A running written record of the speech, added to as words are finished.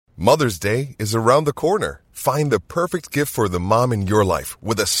Mother's Day is around the corner. Find the perfect gift for the mom in your life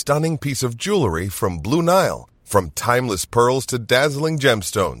with a stunning piece of jewelry from Blue Nile. From timeless pearls to dazzling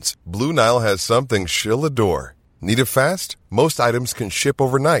gemstones, Blue Nile has something she'll adore. Need it fast? Most items can ship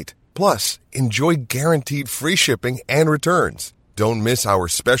overnight. Plus, enjoy guaranteed free shipping and returns. Don't miss our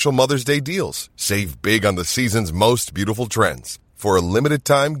special Mother's Day deals. Save big on the season's most beautiful trends. For a limited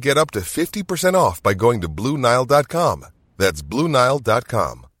time, get up to 50% off by going to BlueNile.com. That's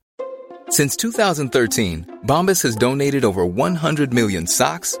BlueNile.com. Since 2013, Bombas has donated over 100 million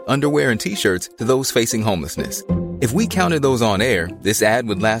socks, underwear, and T-shirts to those facing homelessness. If we counted those on air, this ad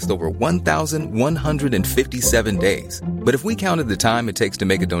would last over 1,157 days. But if we counted the time it takes to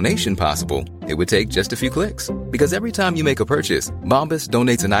make a donation possible, it would take just a few clicks. Because every time you make a purchase, Bombas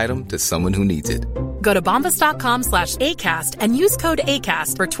donates an item to someone who needs it. Go to bombas.com/ACAST and use code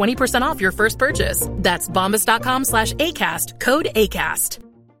ACAST for 20% off your first purchase. That's bombas.com/ACAST, code ACAST.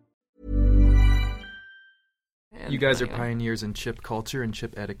 You guys are pioneers in chip culture and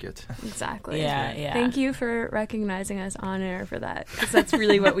chip etiquette. Exactly. Yeah. Thank you for recognizing us on air for that, because that's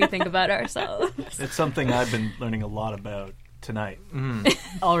really what we think about ourselves. It's something I've been learning a lot about tonight.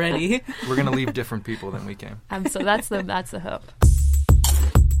 Already. We're going to leave different people than we came. So that's the hope.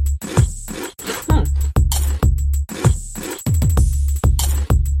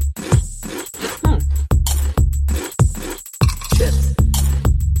 Chips.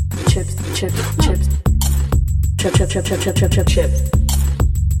 Chips.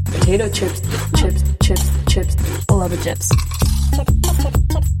 Potato chips. I love the chips.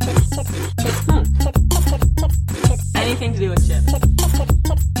 Anything to do with chips.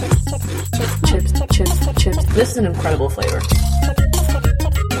 Chips. This is an incredible flavor.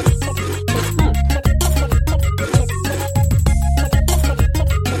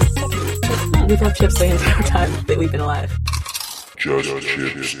 We've had chips the entire time that we've been alive.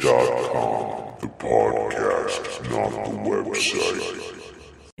 JustChips.com, the podcast, not the website.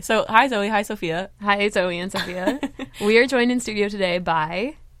 So, hi Zoe, hi Sophia. Hi, Zoe and Sophia. We are joined in studio today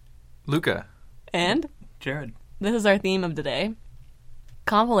by Luca. And Jared. this is our theme of today.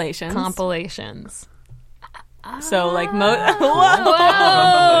 Compilations. So, like,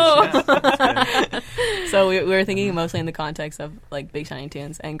 So we were thinking mostly in the context of, like, Big Shiny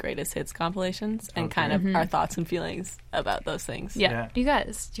Tunes and Greatest Hits compilations and kind of our thoughts and feelings about those things. Yeah. You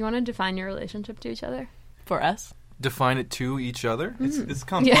guys, do you want to define your relationship to each other? For us. Define it to each other? It's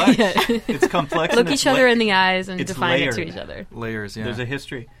complex. Yeah. It's complex. Look each other in the eyes and define layered. it to each other. Layers, yeah. There's a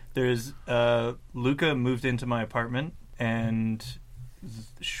history. There's Luca moved into my apartment, and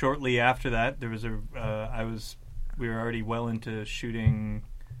shortly after that, there was we were already well into shooting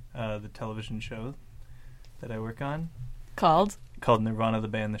the television show that I work on Called Nirvana the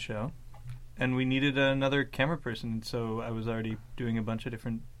Band the Show, and we needed another camera person. So I was already doing a bunch of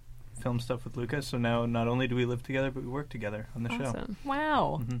different film stuff with Luca. So now not only do we live together, but we work together on the show. Awesome.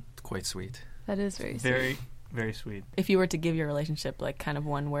 Wow. It's quite sweet. That is very sweet. Very, very sweet. If you were to give your relationship, like, kind of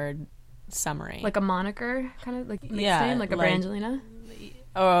one word summary. Like a moniker, kind of like mixed Yeah, name, like a like- Brangelina?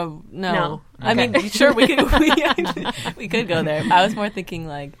 Oh, no. No. I mean, sure, we could we could go there. I was more thinking,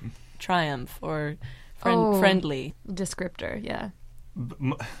 like, triumph or friendly. Descriptor, yeah.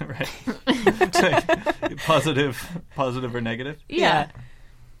 Right. Positive or negative? Yeah.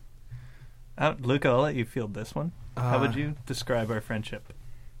 Luca, I'll let you field this one. How would you describe our friendship?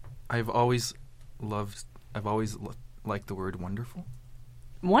 I've always liked the word wonderful.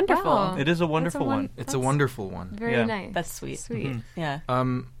 Wonderful. Wow. It is a wonderful one. It's a wonderful one. Very Yeah. nice. That's sweet. Sweet. Yeah.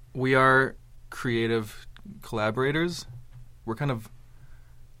 We are creative collaborators. We're kind of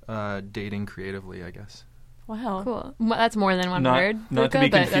dating creatively, I guess. Wow. Cool. That's more than one word, Not Luca, to be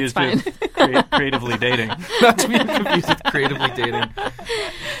but that's confused fine. with creatively dating, Not to be confused with creatively dating.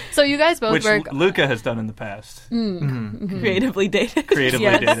 So you guys both which work... Luca has done in the past. Creatively dated. Creatively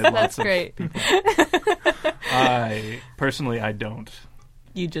Yes, dated that's lots great. of people. I don't.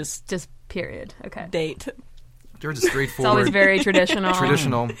 You just period. Okay. date. George is It's straightforward. always very traditional.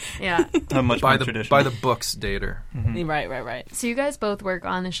 traditional. Yeah. I'm much by more the traditional. by the books dater. Right. So you guys both work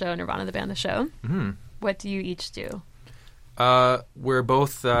on the show Nirvana the Band the Show. Mm-hmm. What do you each do? We're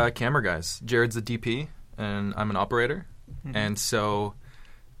both camera guys. Jared's a DP, and I'm an operator. Mm-hmm. And so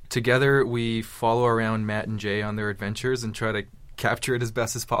together we follow around Matt and Jay on their adventures and try to capture it as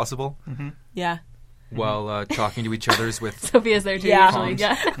best as possible. Mm-hmm. Yeah. While talking to each other's with Sophia's there too. Yeah. Usually.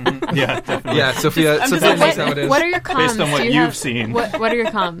 Yeah. Mm-hmm. Yeah, definitely. yeah, Sophia knows how it is. What are your comms? Based on what Do you you've have- seen. What are your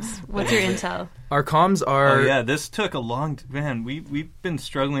comms? What's your intel? Our comms are Oh yeah, this took a long man. We've been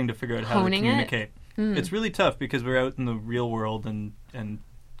struggling to figure out how Honing to it? communicate. It's really tough because we're out in the real world and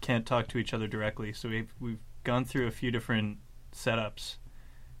can't talk to each other directly. So we've gone through a few different setups,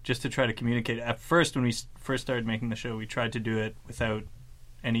 just to try to communicate. At first, when we first started making the show, we tried to do it without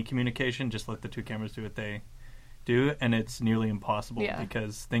any communication, just let the two cameras do what they do, and it's nearly impossible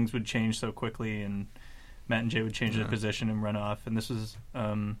because things would change so quickly, and Matt and Jay would change their position and run off. And this was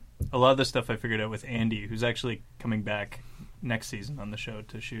a lot of the stuff I figured out with Andy, who's actually coming back next season on the show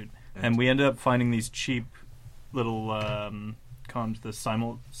to shoot. And we ended up finding these cheap little comms, the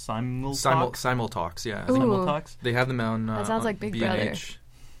Simultalks, yeah. Ooh. Simultalks. They have them on That sounds on like Big B&H. Brother.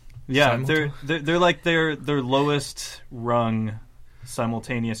 Yeah, they're like their lowest rung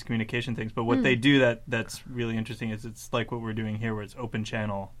simultaneous communication things. But what they do that's really interesting is it's like what we're doing here, where it's open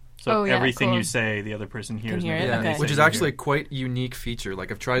channel. So everything you say, the other person hears. hear it? Yeah, Okay. which is actually a quite unique feature.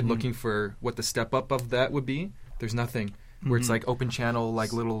 Like I've tried looking for what the step up of that would be. There's nothing where it's like open channel,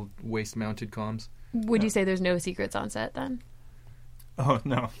 like little waist mounted comms. Would you say there's no secrets on set then? Oh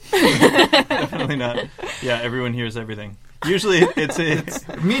no, definitely not. Yeah, everyone hears everything. Usually, it's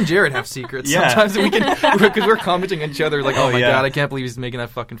Me and Jared have secrets. Yeah. Sometimes we can because we're commenting on each other like, "Oh my yeah. god, I can't believe he's making that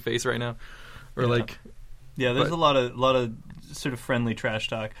fucking face right now," or like, there's but- a lot of sort of friendly trash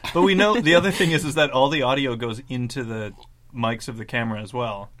talk. But we know the other thing is that all the audio goes into the mics of the camera as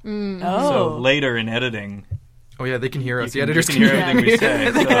well. So later in editing, "Oh yeah, they can hear us." The you editors can hear everything we say.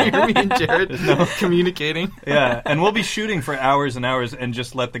 They So. can hear me and Jared communicating. Yeah, and we'll be shooting for hours and hours and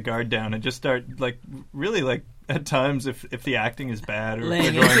just let the guard down and just start really at times if the acting is bad or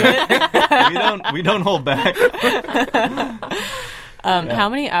Laying if they're going, we don't hold back. How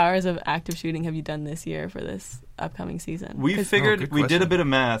many hours of active shooting have you done this year for this upcoming season? We 'Cause- figured good we did a question. bit of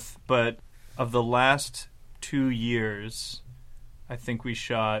math, but of the last 2 years, I think we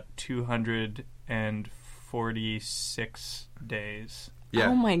shot 246 days. Yeah,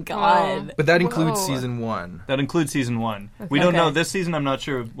 Oh my god. but that includes Whoa. season 1. That includes season 1. We don't Okay. know this season. I'm not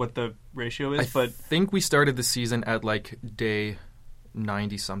sure what the ratio is, I but think we started the season at like day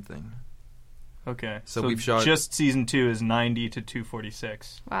 90 something. okay. So we've shot- just season 2 is 90 to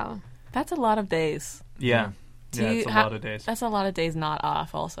 246. Wow. That's a lot of days. Yeah, Do yeah, you it's a ha- lot of days. That's a lot of days not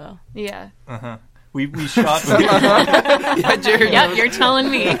off also. Yeah. We shot. Yeah, Jared. Yep, you're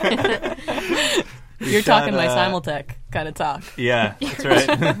telling me. You're shot, talking my simultech kind of talk. Yeah, that's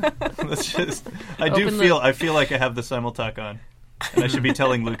right. Let's just. I Open loop. I feel like I have the simultalk on, and I should be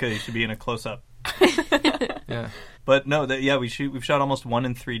telling Luca he should be in a close up. Yeah. But no, we've shot almost 1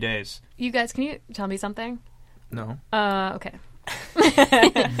 in 3 days. You guys, can you tell me something? No. Okay.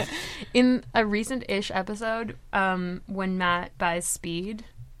 In a recent-ish episode, when Matt buys speed,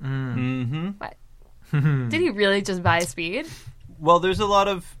 Mm-hmm. what? Did he really just buy speed? Well, there's a lot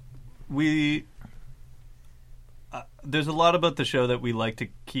of there's a lot about the show that we like to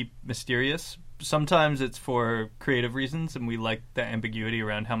keep mysterious. Sometimes it's for creative reasons, and we like the ambiguity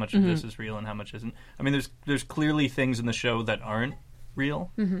around how much of this is real and how much isn't. I mean, there's clearly things in the show that aren't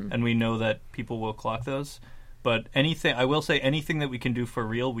real, and we know that people will clock those. But I will say anything that we can do for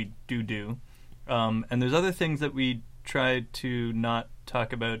real, we do. And there's other things that we try to not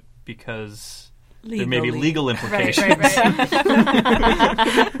talk about because there may be legal implications. Right.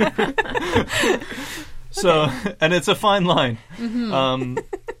 So, and it's a fine line, and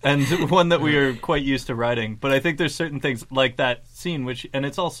one that we are quite used to riding. But I think there's certain things like that scene, and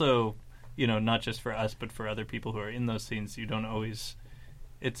it's also, not just for us, but for other people who are in those scenes. You don't always.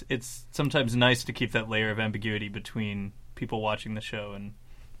 It's sometimes nice to keep that layer of ambiguity between people watching the show and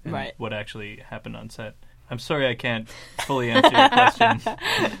Right. what actually happened on set. I'm sorry I can't fully answer your question.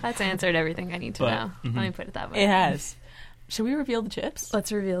 That's answered everything I need to But, know. Let me put it that way. It has. Should we reveal the chips?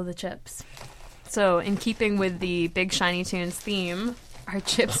 Let's reveal the chips. So, in keeping with the Big Shiny Tunes theme, our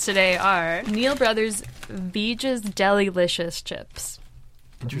chips today are Neil Brothers Vege's Delilicious chips.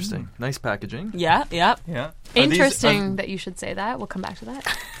 Interesting. Nice packaging. Yeah. Yeah. Are Interesting that you should say that. We'll come back to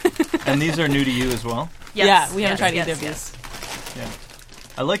that. and these are new to you as well? Yeah, we haven't tried either of these. Yeah.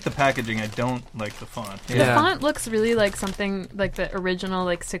 I like the packaging. I don't like the font. The Yeah. font looks really like something like the original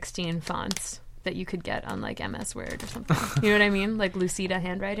 16 fonts that you could get on MS Word or something. You know what I mean? Like Lucida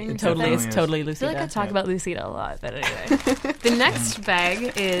handwriting. or Totally, something. it's is. totally I feel Lucida. like I talk about Lucida a lot, but anyway. The next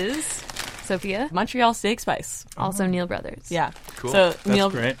bag is Sophia, Montreal Steak Spice. also Neil Brothers. Yeah. Cool. So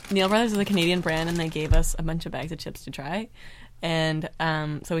That's great. Neil Brothers is a Canadian brand, and they gave us a bunch of bags of chips to try. And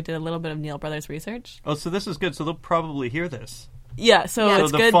so we did a little bit of Neil Brothers research. Oh, so this is good. So they'll probably hear this. Yeah, so So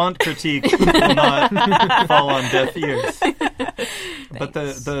it's the good. font critique will not fall on deaf ears. But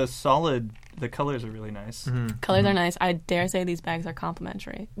the colors are really nice. Colors are nice. I dare say these bags are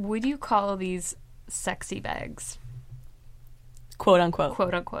complimentary. Would you call these sexy bags? Quote unquote.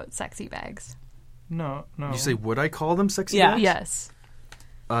 Quote unquote sexy bags. No. You say, would I call them sexy Yeah. bags? Yes.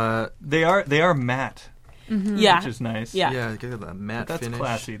 They are matte. Yeah. which is nice. Yeah. Yeah, get that matte But that's finish.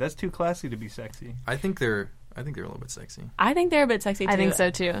 classy. That's too classy to be sexy. I think they're a little bit sexy. I think they're a bit sexy too. I think so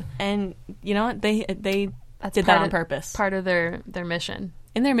too. And you know what? They That's did part that on of- purpose. Part of their mission.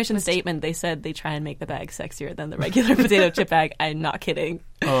 In their mission statement, they said they try and make the bag sexier than the regular potato chip bag. I'm not kidding.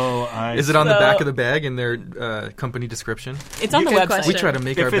 Oh, Is it on the So- back of the bag in their company description? It's on the Good website. question. We try to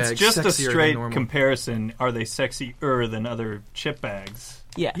make If our it's bags just a sexier straight than normal. comparison, are they sexier than other chip bags?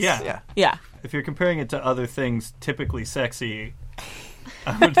 Yes. Yeah. Yeah. If you're comparing it to other things typically sexy,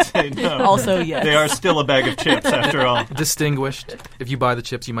 I would say no. Also, yes. They are still a bag of chips after all. Distinguished. If you buy the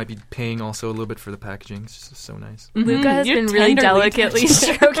chips, you might be paying also a little bit for the packaging. It's just so nice. Luca has You're been really tenderly delicately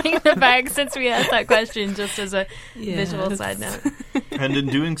touching. stroking the bag since we asked that question, just as a visual side note. And in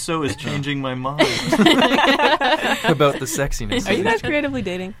doing so is changing my mind. About the sexiness. Are you guys creatively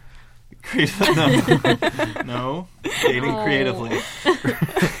dating? No. Dating creatively.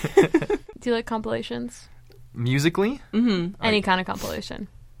 Do you like compilations? Musically? Any kind of compilation.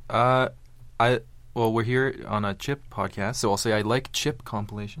 Well, we're here on a chip podcast, so I'll say I like chip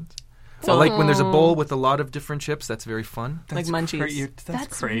compilations. So I like when there's a bowl with a lot of different chips. That's very fun. Like munchies.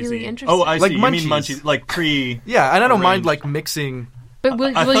 That's really crazy. interesting. Oh, I see. Like You mean munchies. munchies, like pre. Yeah, and I don't mind Arranged. like mixing. But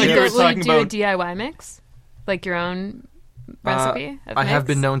will I you thought you were do talking a about- DIY mix? Like your own recipe? of I have mix?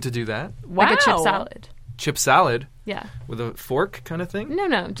 been known to do that. Wow. Like a chip salad. Chip salad Yeah. with a fork kind of thing.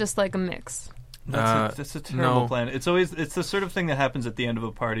 No, just like a mix. That's a terrible no. plan. It's the sort of thing that happens at the end of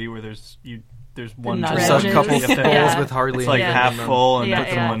a party where there's one nuts. Just dredges. a couple You have to- bowls Yeah. with hardly It's like anything half in them. full and Yeah, put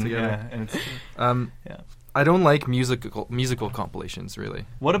them yeah. on Together. yeah. And it's, yeah. I don't like musical compilations really.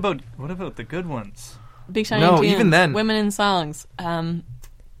 What about the good ones? Big Shiny No, Tunes. even then. Women in Songs.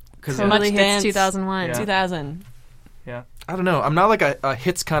 Because So much Totally dance. hits 2001. Yeah. 2000. Yeah. I don't know. I'm not like a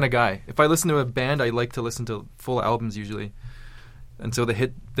hits kind of guy. If I listen to a band, I like to listen to full albums usually. And so the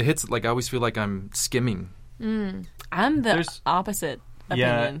hits, like I always feel like I'm skimming. I'm the There's- opposite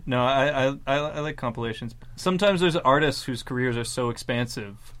Yeah, opinion. no, I like compilations. Sometimes there's artists whose careers are so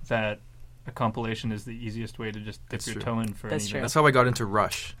expansive that a compilation is the easiest way to just dip That's your true. toe in for That's anything. true. That's how I got into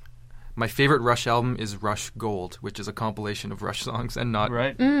Rush. My favorite Rush album is Rush Gold, which is a compilation of Rush songs and not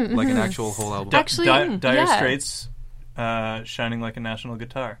Right? like an actual whole album. Actually, Dire yeah. Straits, Shining Like a National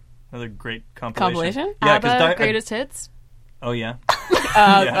Guitar. Another great compilation. Compilation? Yeah, ABBA, because Greatest Hits. oh yeah,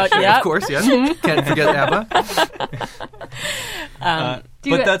 Yeah. Of course, yes. Can't forget ABBA.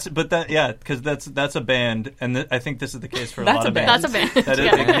 because that's a band, and I think this is the case for a That's lot a of band. bands. That's a band. That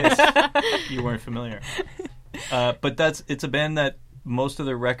is the case. You weren't familiar, but it's a band that most of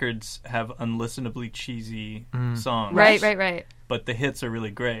their records have unlistenably cheesy songs. Right. But the hits are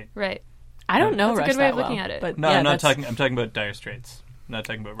really great. Right. I don't know That's a Rush good way that of looking well, at it. But No, yeah, I'm not that's- talking. I'm talking about Dire Straits. I'm not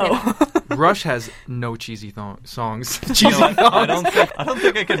talking about. Rush has no cheesy songs. No, Cheesy I don't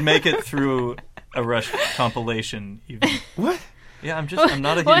think I could make it through a Rush compilation. Even. What? Yeah, I'm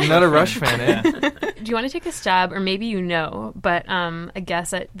not a What? huge You're not a Rush fan, eh? Yeah. Do you want to take a stab, or maybe you know, but I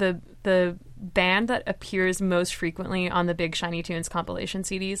guess at the band that appears most frequently on the Big Shiny Tunes compilation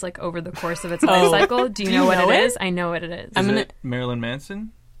CDs, like over the course of its life cycle? Do you know what know it it? is? I know what it is. I'm Is gonna- it Marilyn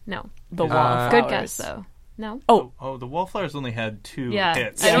Manson? No. The Is Wallflowers. Good guess, though. No? Oh, the Wallflowers only had 2 Yeah.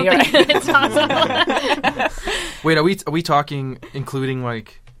 hits. I don't you're think it's possible. Wait, are we talking including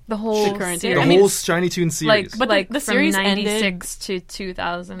like The whole The current series. the I mean, whole Shiny Tunes series? but like the from series ended 96 to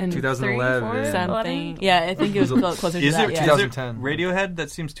 2000. 2011. something. Yeah, I think it was closer to Is that. there, Yeah. is there 2010. Radiohead?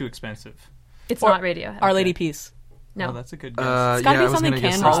 That seems too expensive. It's Or not Radiohead. Our Lady Peace. No. Oh, that's a good guess. It's gotta be I was something gonna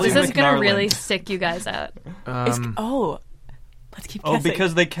guess Can those Rock. This two. is going to McNarland. really sick you guys out. Let's keep Oh, guessing.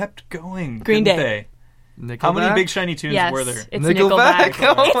 because they kept going. Green didn't Day. They? How many Nickelback? Big Shiny Tunes Yes, were there? it's Nickelback?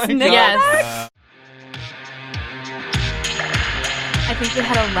 Nickelback. Oh my God. Yes. I think they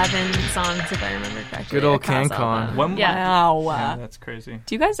had 11 songs, if I remember correctly. Good old across all of CanCon. them. When- Yeah. Wow. Yeah, that's crazy.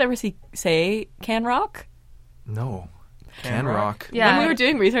 Do you guys ever say Can Rock? No. Can Can Rock? Rock. Yeah. When we were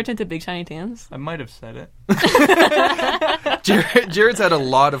doing research into Big Shiny Tunes. I might have said it. Jared's had a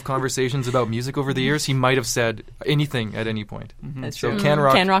lot of conversations about music over the years. He might have said anything at any point. That's So true. Can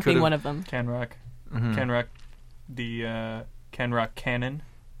Rock Can Rock being could've- one of them. Can Rock. Mhm. Can Rock. The Can Rock Canon.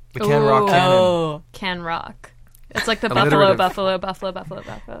 The Can Rock Ooh. canon. Oh. Can Rock. It's like the Alliterative. Buffalo. What's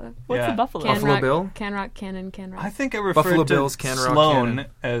Yeah. the Buffalo? Can Buffalo Rock, Bill? Can Rock, Cannon, Can Rock. I think I referred Buffalo to Bills, Can Rock Sloan Canon.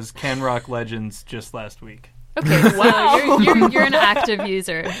 as Can Rock Legends just last week. Okay, wow, you're an active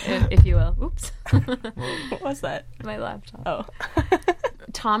user, if you will. Oops, What was that? my laptop. Oh.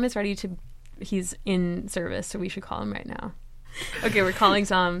 Tom is ready to. He's in service, so we should call him right now. Okay, we're calling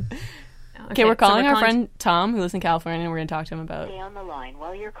Tom. Okay, we're calling our friend Tom, who lives in California, and we're going to talk to him about Stay on the line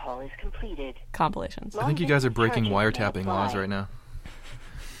while your call is completed. compilations. I think you guys are breaking wiretapping laws right now.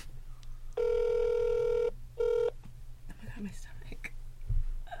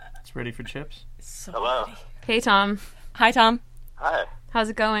 It's ready for chips. Hello. Hey, Tom. Hi, Tom. Hi. How's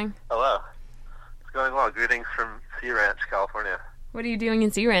it going? Hello. It's going well. Greetings from Sea Ranch, California. What are you doing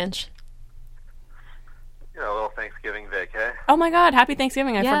in Sea Ranch? You know, a little Thanksgiving vacay. Oh my God! Happy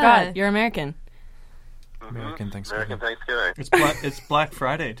Thanksgiving! I forgot you're American. American Thanksgiving. American Thanksgiving. It's Black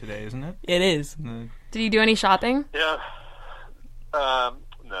Friday today, isn't it? It is. Did you do any shopping? Yeah.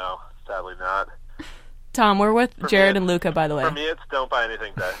 No, sadly not. Tom, we're with Jared and Luca, by the way. For me, it's don't buy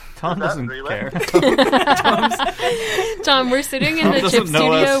anything day. Tom doesn't care. Tom, we're sitting in the chip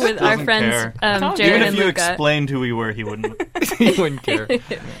studio with our friends Jared Even and if you Luca. explained who we were, he wouldn't. He wouldn't care.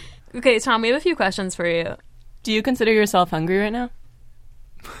 Okay, Tom, we have a few questions for you. Do you consider yourself hungry right now?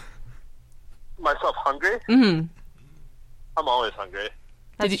 Myself hungry? Mm-hmm. I'm always hungry.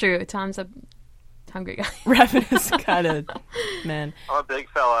 That's true. Tom's a hungry guy. Ravenous kind of man. I'm a big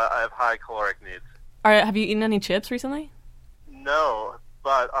fella. I have high caloric needs. All right, have you eaten any chips recently? No,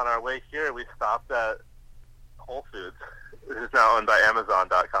 but on our way here, we stopped at Whole Foods, which is now owned by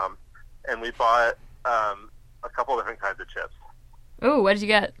Amazon.com, and we bought a couple different kinds of chips. Oh, what did you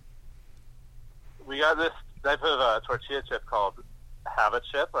get? We got this type of tortilla chip called Have-A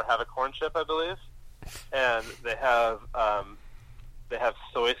Chip, or Have-A Corn Chip, I believe, and they have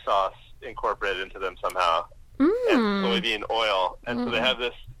soy sauce incorporated into them somehow, and soybean oil, and so they have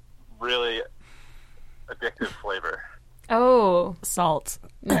this really addictive flavor. Oh, salt,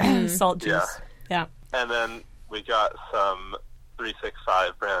 salt juice. Yeah. And then we got some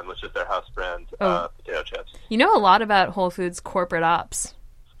 365 brand, which is their house brand, potato chips. You know a lot about Whole Foods corporate ops.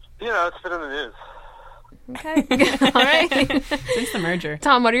 You know, it's been in the news. Okay. All right. Since the merger.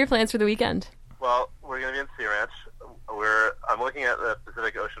 Tom, what are your plans for the weekend? Well, we're going to be in Sea Ranch. I'm looking at the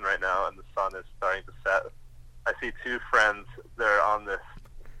Pacific Ocean right now, and the sun is starting to set. I see two friends. They're on this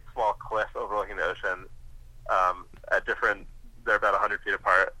small cliff overlooking the ocean. They're about 100 feet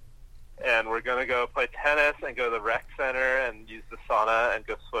apart. And we're going to go play tennis and go to the rec center and use the sauna and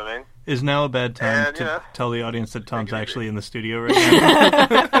go swimming. Is now a bad time And, to tell the audience that Tom's actually in the studio right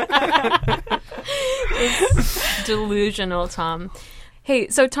now? It's delusional, Tom. Hey,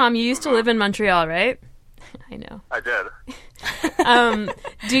 so Tom, you used to live in Montreal, right? I know. I did.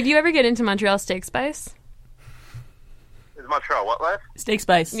 Did you ever get into Montreal steak spice? Is Montreal what life? Steak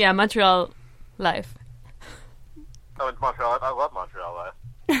spice. Yeah, Montreal life. Oh, it's Montreal life. I love Montreal life.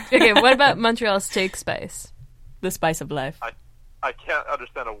 Okay, what about Montreal steak spice? The spice of life. I can't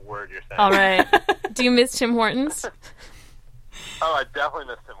understand a word you're saying. All right. Do you miss Tim Hortons? Oh, I definitely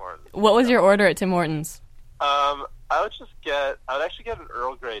miss Tim Hortons. What was your order at Tim Hortons? I would actually get an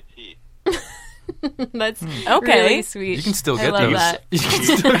Earl Grey tea. That's okay. Really sweet. You can still I get love those. That. You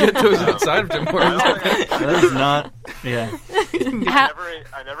can still get those outside of Tim Hortons. That is not. Yeah.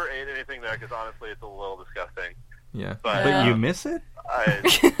 I never ate anything there because honestly, it's a little disgusting. Yeah. But you miss it? I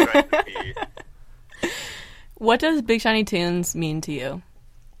drank the tea. What does Big Shiny Tunes mean to you,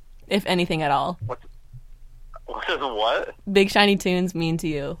 if anything at all? What does what? Big Shiny Tunes mean to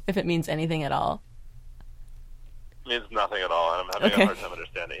you, if it means anything at all? Means nothing at all, and I'm having a hard time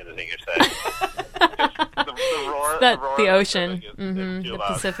understanding anything you're saying. The ocean, the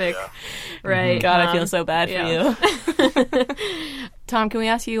Pacific, yeah. Right? God, I feel so bad for you. Tom, can we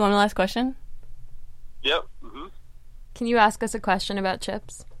ask you one last question? Yep. Mm-hmm. Can you ask us a question about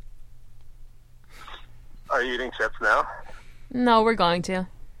chips? Are you eating chips now? No, we're going to.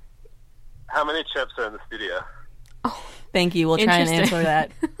 How many chips are in the studio? Oh, thank you. We'll try and answer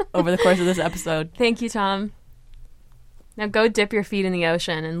that over the course of this episode. Thank you, Tom. Now go dip your feet in the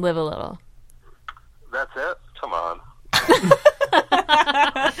ocean and live a little. That's it? Come on.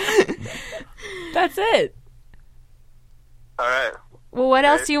 That's it. All right. Well, what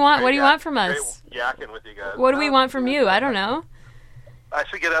else do you want? What do you want from us? Yakking with you guys. What do we want from you? I don't know. I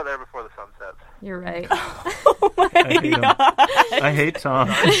should get out there before the sun sets. You're right. Oh my God. I hate Tom.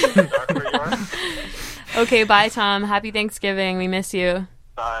 Okay, bye, Tom. Happy Thanksgiving. We miss you.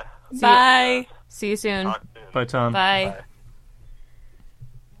 Bye. Bye. See you soon. Bye, Tom. Bye.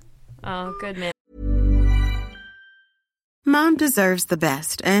 Oh, good man. Mom deserves the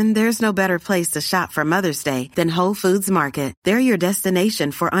best, and there's no better place to shop for Mother's Day than Whole Foods Market. They're your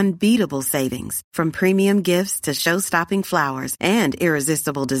destination for unbeatable savings, from premium gifts to show-stopping flowers and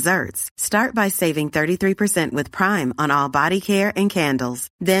irresistible desserts. Start by saving 33% with Prime on all body care and candles.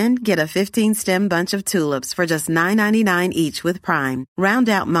 Then get a 15-stem bunch of tulips for just $9.99 each with Prime. Round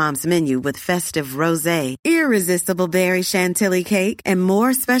out Mom's menu with festive rosé, irresistible berry chantilly cake, and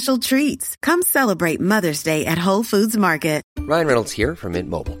more special treats. Come celebrate Mother's Day at Whole Foods Market. Ryan Reynolds here from Mint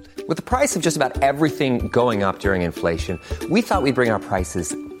Mobile. With the price of just about everything going up during inflation, we thought we'd bring our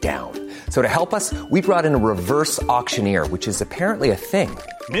prices down. So to help us, we brought in a reverse auctioneer, which is apparently a thing.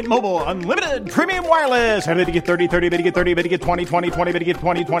 Mint Mobile Unlimited Premium Wireless. How to get 30, 30, bit to get 30, bit to get 20, 20, 20, bit to get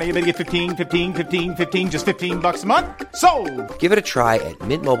 20, 20, bit to get 15, 15, 15, 15, just $15 a month? Sold! Give it a try at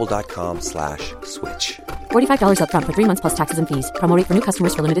mintmobile.com/switch. $45 up front for 3 months plus taxes and fees. Promo rate for new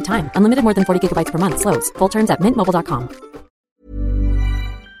customers for limited time. Unlimited more than 40 gigabytes per month. Slows full terms at mintmobile.com.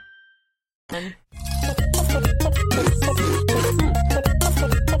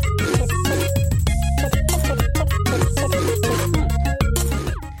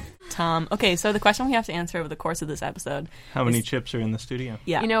 Tom. Okay, so the question we have to answer over the course of this episode. How many chips are in the studio?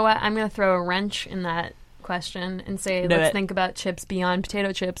 Yeah. You know what? I'm going to throw a wrench in that question and say, let's think about chips beyond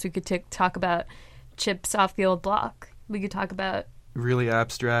potato chips. We could talk about chips off the old block. We could talk about really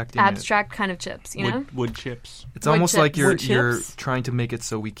abstract kind of chips, you know? Wood chips. It's almost like you're trying to make it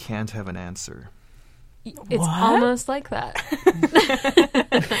so we can't have an answer. It's almost like that.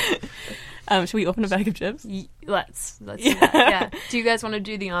 Should we open a bag of chips? Let's do that. Yeah. Do you guys want to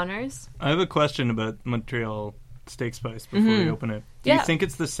do the honors? I have a question about Montreal steak spice before we open it. Do you think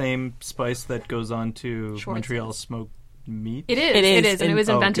it's the same spice that goes on to Montreal smoked meat? It is, and it was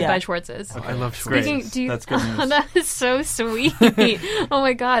invented by Schwartz's. I love Schwartz's. That's good news. That is so sweet. Oh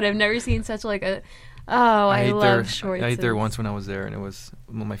my god, I've never seen such like a. Oh, I love Schwartz's. I ate there once when I was there, and it was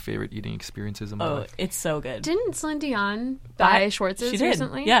one of my favorite eating experiences in my life. Oh, it's so good. Didn't Celine Dion buy Schwartz's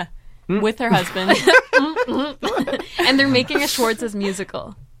recently? Yeah. With her husband. And they're making a Schwartz's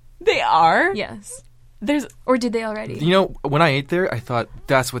musical. They are? Yes. Or did they already? You know, when I ate there, I thought,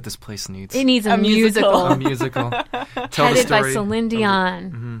 that's what this place needs. It needs a musical. A musical. Tell Headed the story. by Celine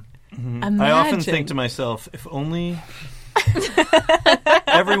Dion. I often think to myself, if only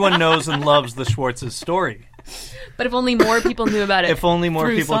everyone knows and loves the Schwartz's story. But if only more people knew about it. If only more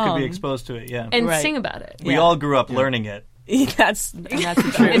people could be exposed to it, yeah. And sing about it. We all grew up learning it. That's the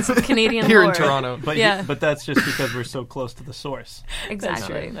truth. It's Canadian here lore. in Toronto. But that's just because we're so close to the source.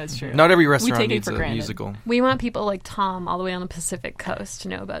 Exactly. That's true. Not every restaurant needs a musical. We want people like Tom all the way on the Pacific Coast to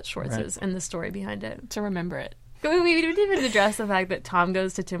know about Schwartz's and the story behind it. To remember it. We didn't even address the fact that Tom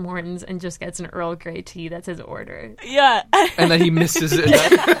goes to Tim Hortons and just gets an Earl Grey tea. That's his order. Yeah. And that he misses it.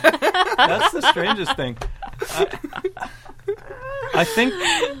 That's the strangest thing. I think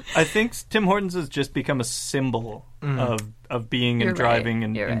Tim Hortons has just become a symbol of being and driving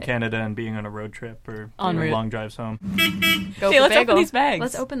in Canada and being on a road trip or long drives home. Okay, let's open these bags.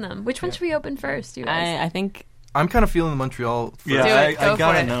 Let's open them. Which one should we open first, you guys? I think... I'm kind of feeling the Montreal first. Yeah, I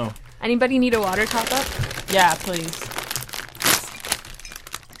gotta know. Anybody need a water top-up? Yeah, please.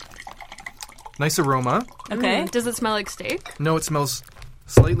 Nice aroma. Okay. Does it smell like steak? No, it smells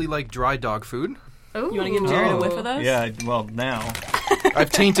slightly like dry dog food. Ooh. You want to give Jared a whiff of those? Yeah, well, now.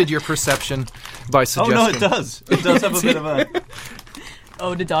 I've tainted your perception by suggesting. Oh, no, it does. It does have a bit of a...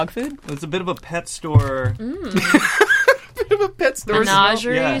 Oh, to dog food? It's a bit of a pet store... bit of a pet store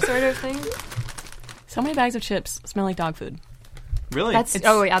menagerie sort of thing? So many bags of chips smell like dog food. Really?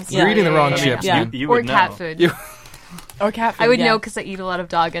 Absolutely. You're eating the wrong chips. Yeah. You or would cat know. food. Or cat food, I would know because I eat a lot of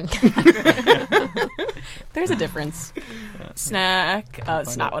dog and cat. There's a difference. Snack.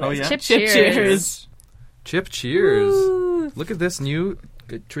 It's not what I was. yeah? Chip cheers. Chip cheers. Woo. Look at this new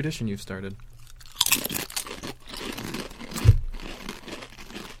tradition you've started.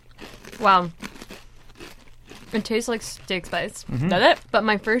 Wow. It tastes like steak spice. Does it? But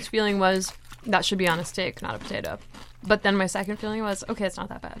my first feeling was that should be on a steak, not a potato. But then my second feeling was, okay, it's not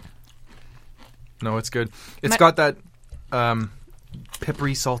that bad. No, it's good. It's got that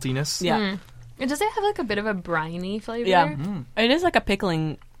peppery saltiness. Yeah. And does it have like a bit of a briny flavor? Yeah. It is like a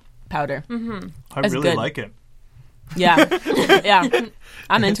pickling powder. I It's really good. like it. Yeah. Yeah.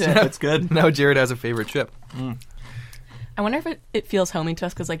 I'm into it. It's good. Now Jared has a favorite chip. I wonder if it feels homey to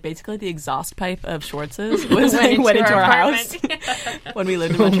us because, like, basically the exhaust pipe of Schwartz's was went into our house when we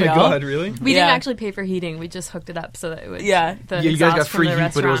lived in Montreal. Oh my god, really? We didn't actually pay for heating. We just hooked it up so that it would. Yeah. The You guys got exhaust from free the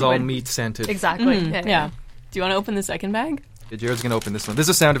heat, but it was all restaurant would- meat scented. Exactly. Yeah. Do you want to open the second bag? Yeah, Jared's gonna open this one. This is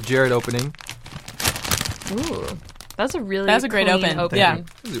the sound of Jared opening. Ooh. That was a great clean open. Yeah.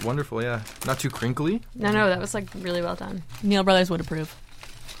 This is wonderful, yeah. Not too crinkly. No, that was like really well done. Neil Brothers would approve.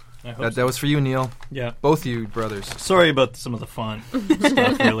 I hope That was for you, Neil. Yeah. Both you brothers. Sorry about some of the font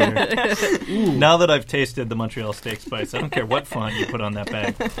stuff earlier. Now that I've tasted the Montreal steak spice, I don't care what font you put on that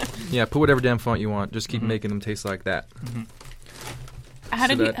bag. Yeah, put whatever damn font you want. Just keep making them taste like that. How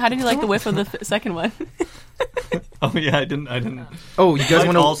did you like the whiff of the second one? Oh yeah, I didn't. Oh, you guys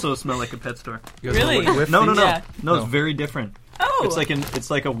want to also smell like a pet store? You guys wanna whiff No, these? Yeah. No, it's very different. Oh, It's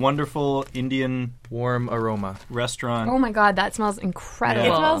like a wonderful Indian warm aroma restaurant. Oh my god, that smells incredible.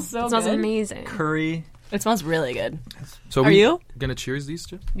 It smells so It smells good. amazing. Curry, It smells really good. So Are you gonna cheers these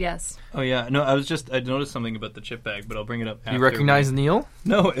chips? Yes. Oh yeah, no, I noticed something about the chip bag, but I'll bring it up after. You recognize Neil?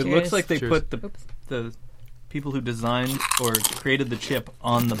 No, it Cheers. looks like they Cheers. put the people who designed or created the chip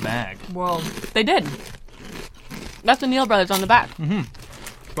on the bag. Whoa. They did. That's the Neil brothers on the back.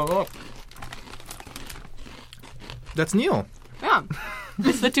 That's Neil. Yeah.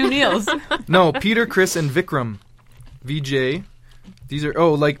 It's the two Neils. No, Peter, Chris, and Vikram. VJ. These are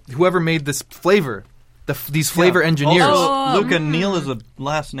like whoever made this flavor. These flavor engineers. Also, Luke and Neil is a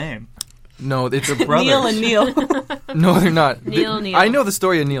last name. No, it's a brothers. Neil and Neil. No, they're not. Neil. I know the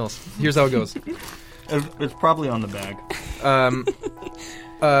story of Neil's. Here's how it goes. It's probably on the bag.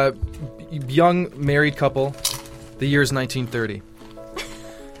 Young married couple. The year is 1930.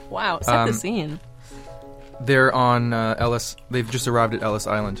 Wow, set the scene. They're on Ellis. They've just arrived at Ellis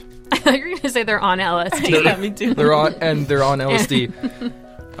Island. I thought you were going to say they're on LSD. Yeah, me too. They're on LSD.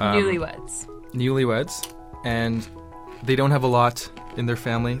 Newlyweds. Newlyweds, and they don't have a lot in their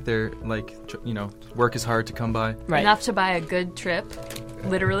family. They're work is hard to come by. Right. Enough to buy a good trip,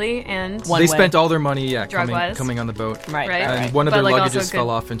 literally, and One They way. spent all their money, Drug-wise. coming on the boat. Right. And one of their But, like, also luggages good fell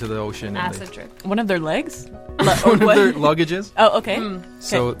off into the ocean. An and acid trip. One of their legs? one of their luggages. Oh, okay.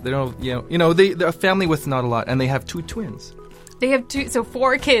 So they don't, they're a family with not a lot, and they have two twins. They have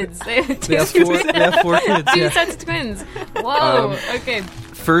 4 kids. They have They have four kids. two Yeah. sets of twins. Whoa. Okay.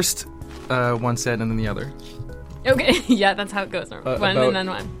 First, one set, and then the other. Okay. Yeah, that's how it goes. One about- and then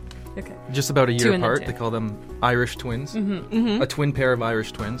one. Okay. Just about a Two year and then apart. two. They call them Irish twins. A twin pair of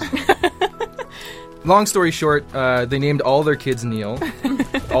Irish twins. Long story short, they named all their kids Neil,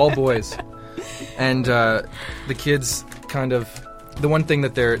 all boys, and the kids kind of. The one thing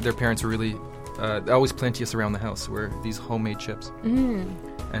that their parents were really always plenteous around the house were these homemade chips,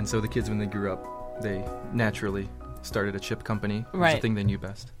 and so the kids, when they grew up, they naturally started a chip company. It was Right. the thing they knew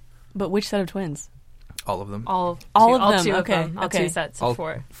best. But which set of twins? All of them. All of all them. Two Okay. Of them. All Okay. two sets All of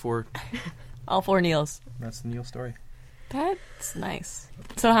 4. four. All 4 Neils. That's the Neil story. That's nice.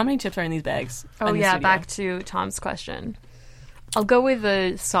 So how many chips are in these bags? Oh in the yeah, studio? back to Tom's question. I'll go with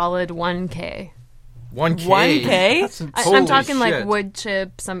a solid 1K. 1K. 1K? I'm talking Holy like shit. wood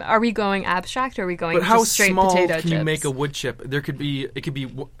chips. Are we going abstract or are we going But how just straight small potato can chips? you make a wood chip? It could be,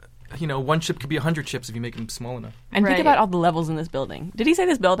 one chip could be 100 chips if you make them small enough. And Right. think about all the levels in this building. Did he say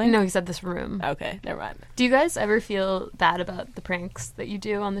this building? No, he said this room. Okay, never mind. Do you guys ever feel bad about the pranks that you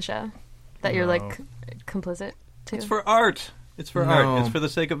do on the show? That you're like complicit to? It's for art. It's for No. art. It's for the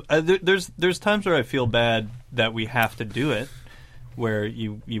sake of. There's times where I feel bad that we have to do it, where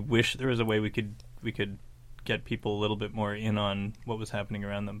you wish there was a way we could get people a little bit more in on what was happening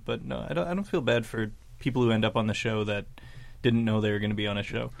around them. But no, I don't feel bad for people who end up on the show that didn't know they were going to be on a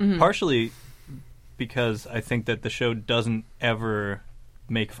show. Partially because I think that the show doesn't ever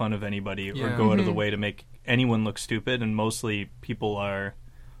make fun of anybody or Yeah. go out of the way to make anyone look stupid, and mostly people are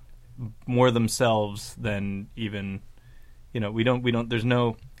more themselves than even, let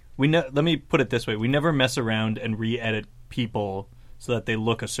me put it this way. We never mess around and re-edit people so that they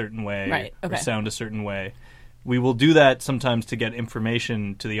look a certain way Right, okay. or sound a certain way. We will do that sometimes to get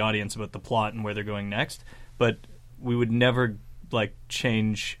information to the audience about the plot and where they're going next, but we would never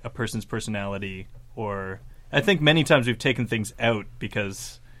change a person's personality, or I think many times we've taken things out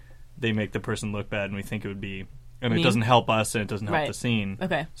because they make the person look bad and we think it would be, and it Mean. doesn't help us and it doesn't help Right. the scene.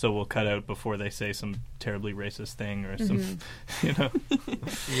 Okay. So we'll cut out before they say some terribly racist thing or some,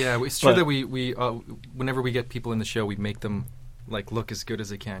 Yeah, it's true But- that we whenever we get people in the show, we make them look as good as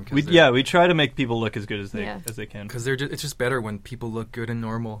they can. we try to make people look as good as they Yeah. can. Because it's just better when people look good and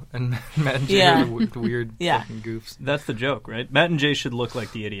normal, and Matt and Jay Yeah. are the weird Yeah. fucking goofs. That's the joke, right? Matt and Jay should look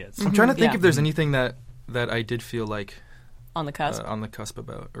like the idiots. I'm trying to think Yeah. if there's anything that I did feel like On the cusp. on the cusp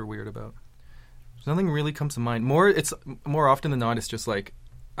about or weird about. Nothing really comes to mind. More often than not, it's just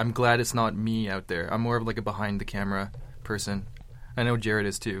I'm glad it's not me out there. I'm more of a behind the camera person. I know Jared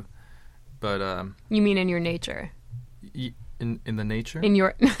is too, but You mean in your nature? in the nature. In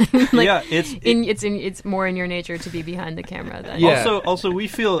your Yeah, it's more in your nature to be behind the camera than Yeah. Also, we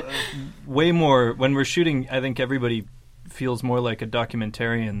feel way more when we're shooting. I think everybody feels more like a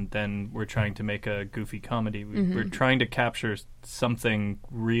documentarian than we're trying to make a goofy comedy. We're trying to capture something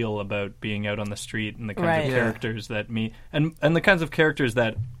real about being out on the street and the kinds Right. of Yeah. characters that and the kinds of characters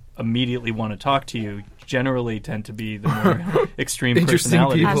that immediately want to talk to you generally tend to be the more extreme Interesting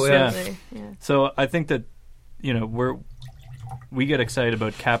personalities. people, yeah. Absolutely. Yeah. So I think that we get excited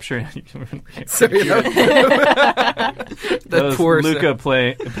about capturing. Sorry, that Those poor Luca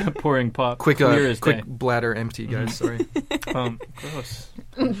pouring pop. quick clear as quick day. bladder empty, guys. Sorry. Gross.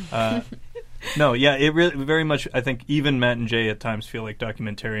 No, yeah, it really very much. I think even Matt and Jay at times feel like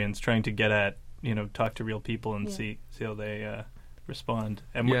documentarians trying to get at talk to real people and see how they respond.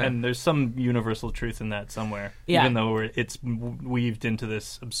 And Yeah. and there's some universal truth in that somewhere, Yeah. even though it's weaved into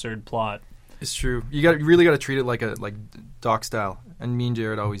this absurd plot. It's true. You really got to treat it like doc style, and me and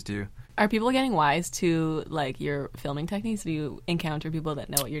Jared always do. Are people getting wise to like your filming techniques? Do you encounter people that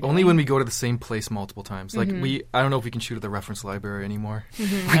know what you're doing? Only when we go to the same place multiple times. Like Mhm. I don't know if we can shoot at the reference library anymore.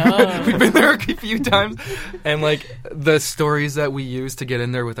 Oh. We've been there a few times, and like the stories that we use to get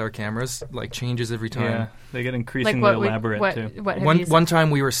in there with our cameras like changes every time. Yeah, they get increasingly elaborate too. One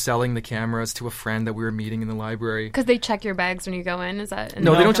time we were selling the cameras to a friend that we were meeting in the library. Because they check your bags when you go in. Is that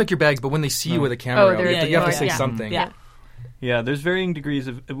No, they don't check your bags, but when they see you with a camera, out, you have to say something. Yeah, there's varying degrees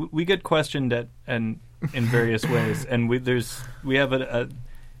of. We get questioned in various ways, and we have a.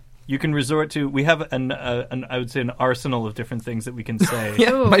 You can resort to. We have an I would say an arsenal of different things that we can say.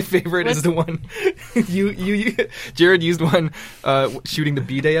 Yeah, my favorite is the one you Jared used one shooting the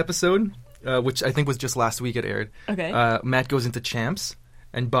B-Day episode, which I think was just last week it aired. Okay. Matt goes into Champs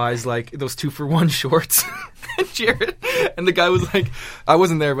and buys like those 2-for-1 shorts. And Jared and the guy was like, I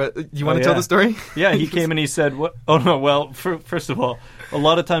wasn't there, but you want to tell the story? Yeah, he came and he said, "What? Oh no, well, first of all, a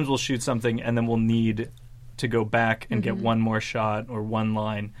lot of times we'll shoot something and then we'll need to go back and get one more shot or one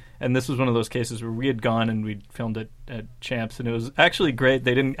line." And this was one of those cases where we had gone and we'd filmed it at Champs, and it was actually great.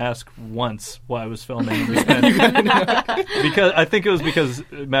 They didn't ask once why I was filming. Because I think it was because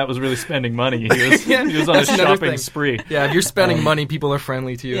Matt was really spending money. He was on a shopping spree. Yeah, if you're spending money, people are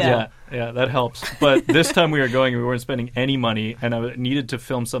friendly to you. Yeah, that helps. But this time we were going and we weren't spending any money, and I needed to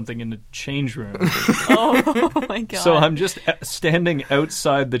film something in the change room. Oh my god. So I'm just standing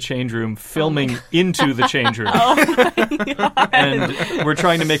outside the change room, filming into the change room. Oh my god. And we're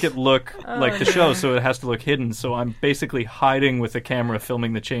trying to make it look like the show, so it has to look hidden. So I'm basically hiding with the camera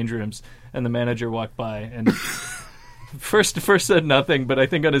filming the change rooms, and the manager walked by and first said nothing, but I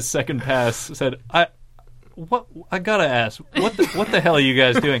think on his second pass said, I gotta ask, what the hell are you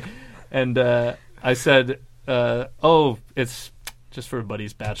guys doing? And I said, it's just for a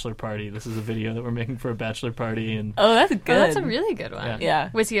buddy's bachelor party. This is a video that we're making for a bachelor party. And oh, that's good. Oh, that's a really good one. Yeah.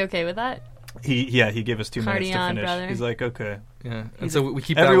 Was he okay with that? He gave us 2 minutes to on, finish. brother. He's like, okay. Yeah, and so we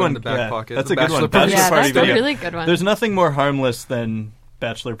keep that one in the back pocket. That's The a good one. bachelor Bachelor party that's video. a really good one. There's nothing more harmless than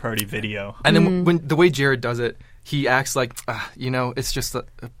bachelor party video. And then when the way Jared does it, he acts like, it's just I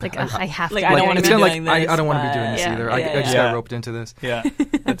have to. Like, I don't want to be doing this. I don't want to be doing this either. I just got roped into this. Yeah,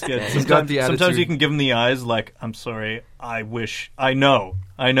 that's good. He's got the attitude. Sometimes you can give him the eyes like, I'm sorry, I know.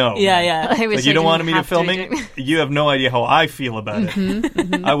 Yeah. I wish Like, you I don't want didn't me to have film be it? doing- You have no idea how I feel about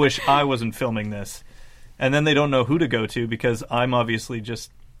it. I wish I wasn't filming this. And then they don't know who to go to because I'm obviously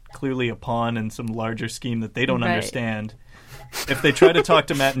just clearly a pawn in some larger scheme that they don't Right. understand. If they try to talk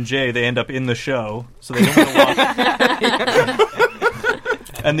to Matt and Jay, they end up in the show, so they don't want to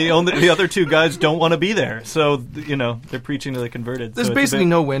walk. And the other 2 guys don't want to be there, so they're preaching to the converted. There's so it's basically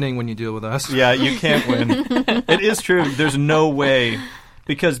no winning when you deal with us. Yeah, you can't win. It is true. There's no way,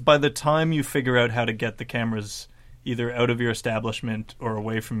 because by the time you figure out how to get the cameras either out of your establishment or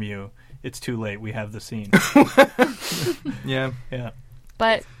away from you, it's too late. We have the scene. Yeah.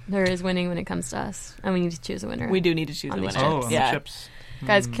 But there is winning when it comes to us, and we need to choose a winner. We do need to choose a on winner. these Oh, trips. on Yeah. the chips.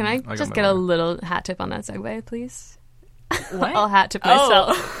 Guys, can I got just my get a winner. little hat tip on that segue, please? What? I'll hat tip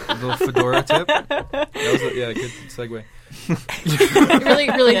myself. A little fedora tip. That was a good segue. It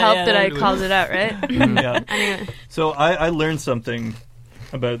really Yeah, helped that I really called it out, right? Yeah. Anyway, So I learned something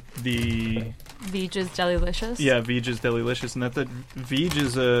about the Veej's Delilicious. Veej's Delilicious, and that Veej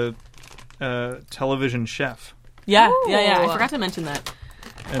is a television chef. Yeah. Ooh. I forgot to mention that.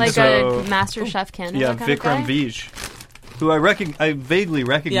 And Like so, a Master Chef Canada yeah, kind of guy? Vikram Veej, who I vaguely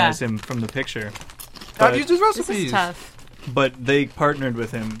recognize him from the picture. I've used his This recipes. is tough. But they partnered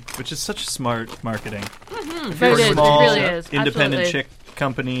with him, which is such smart marketing. Mm-hmm. If you're It a is. small, It really is. independent Absolutely. chick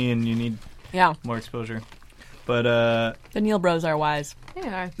company and you need Yeah. more exposure. But The Neil Bros are wise. They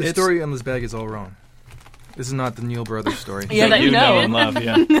are. The story on this bag is all wrong. This is not the Neil Brothers story. Yeah, that that you you know know. and love,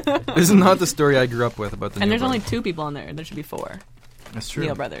 yeah. This is not the story I grew up with about the And Neil there's only Brothers. 2 people in there. There should be 4. That's true.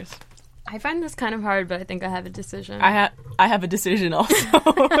 Neil Brothers. I find this kind of hard, but I think I have a decision. I have a decision also.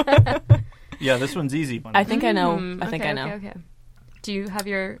 Yeah, this one's easy. I think I know. I think okay, I know. Okay. Do you have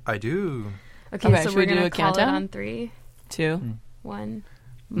your... I do. Okay, Okay, so should we're we do going a to call it countdown? on 3, 2. 1...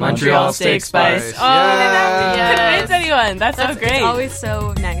 Montreal Steak Spice. Spice. Oh, Yes. didn't convince anyone. That's so It's great. always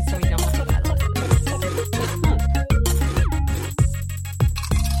so nice when we don't have to battle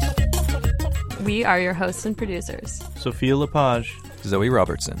it. We are your hosts and producers. Sophia Lepage. Zoe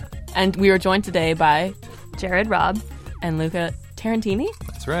Robertson. And we are joined today by Jared Robb. and Luca Tarantini.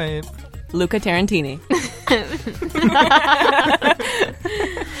 That's right. Luca Tarantini.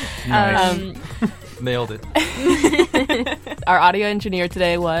 Nice. Nailed it. Our audio engineer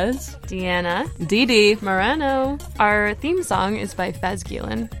today was Deanna. Dee Moreno. Our theme song is by Fez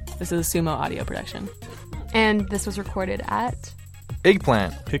Gielan. This is a Sumo audio production. And this was recorded at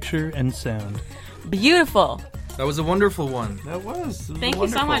Eggplant. Picture and sound. Beautiful. That was a wonderful one. That was. Thank you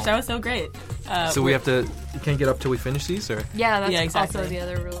so much. That was so great. So we have to. You can't get up till we finish these, or yeah, that's exactly. also the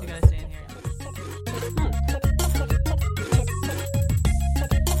other rule. You gotta stay in here.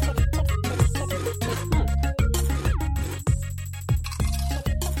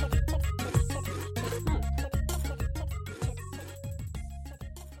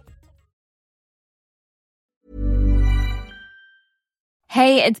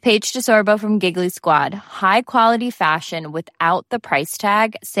 Hey, it's Paige DeSorbo from Giggly Squad. High quality fashion without the price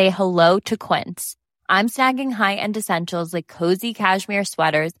tag. Say hello to Quince. I'm snagging high-end essentials like cozy cashmere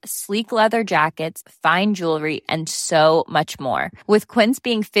sweaters, sleek leather jackets, fine jewelry, and so much more. With Quince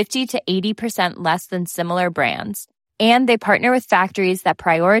being 50 to 80% less than similar brands. And they partner with factories that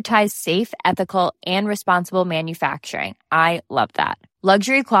prioritize safe, ethical, and responsible manufacturing. I love that.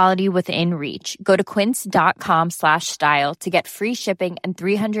 Luxury quality within reach. Go to quince.com/style to get free shipping and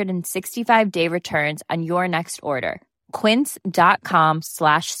 365-day returns on your next order.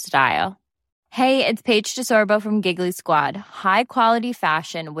 Quince.com/style. Hey, it's Paige DeSorbo from Giggly Squad. High quality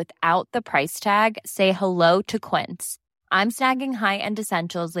fashion without the price tag. Say hello to Quince. I'm snagging high-end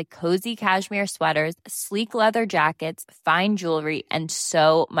essentials like cozy cashmere sweaters, sleek leather jackets, fine jewelry, and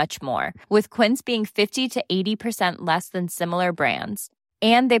so much more. With Quince being 50 to 80% less than similar brands.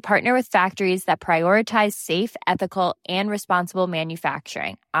 And they partner with factories that prioritize safe, ethical, and responsible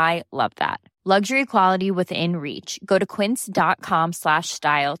manufacturing. I love that. Luxury quality within reach. Go to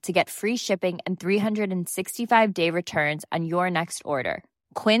quince.com/style to get free shipping and 365-day returns on your next order.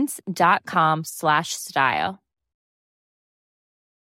 Quince.com/style.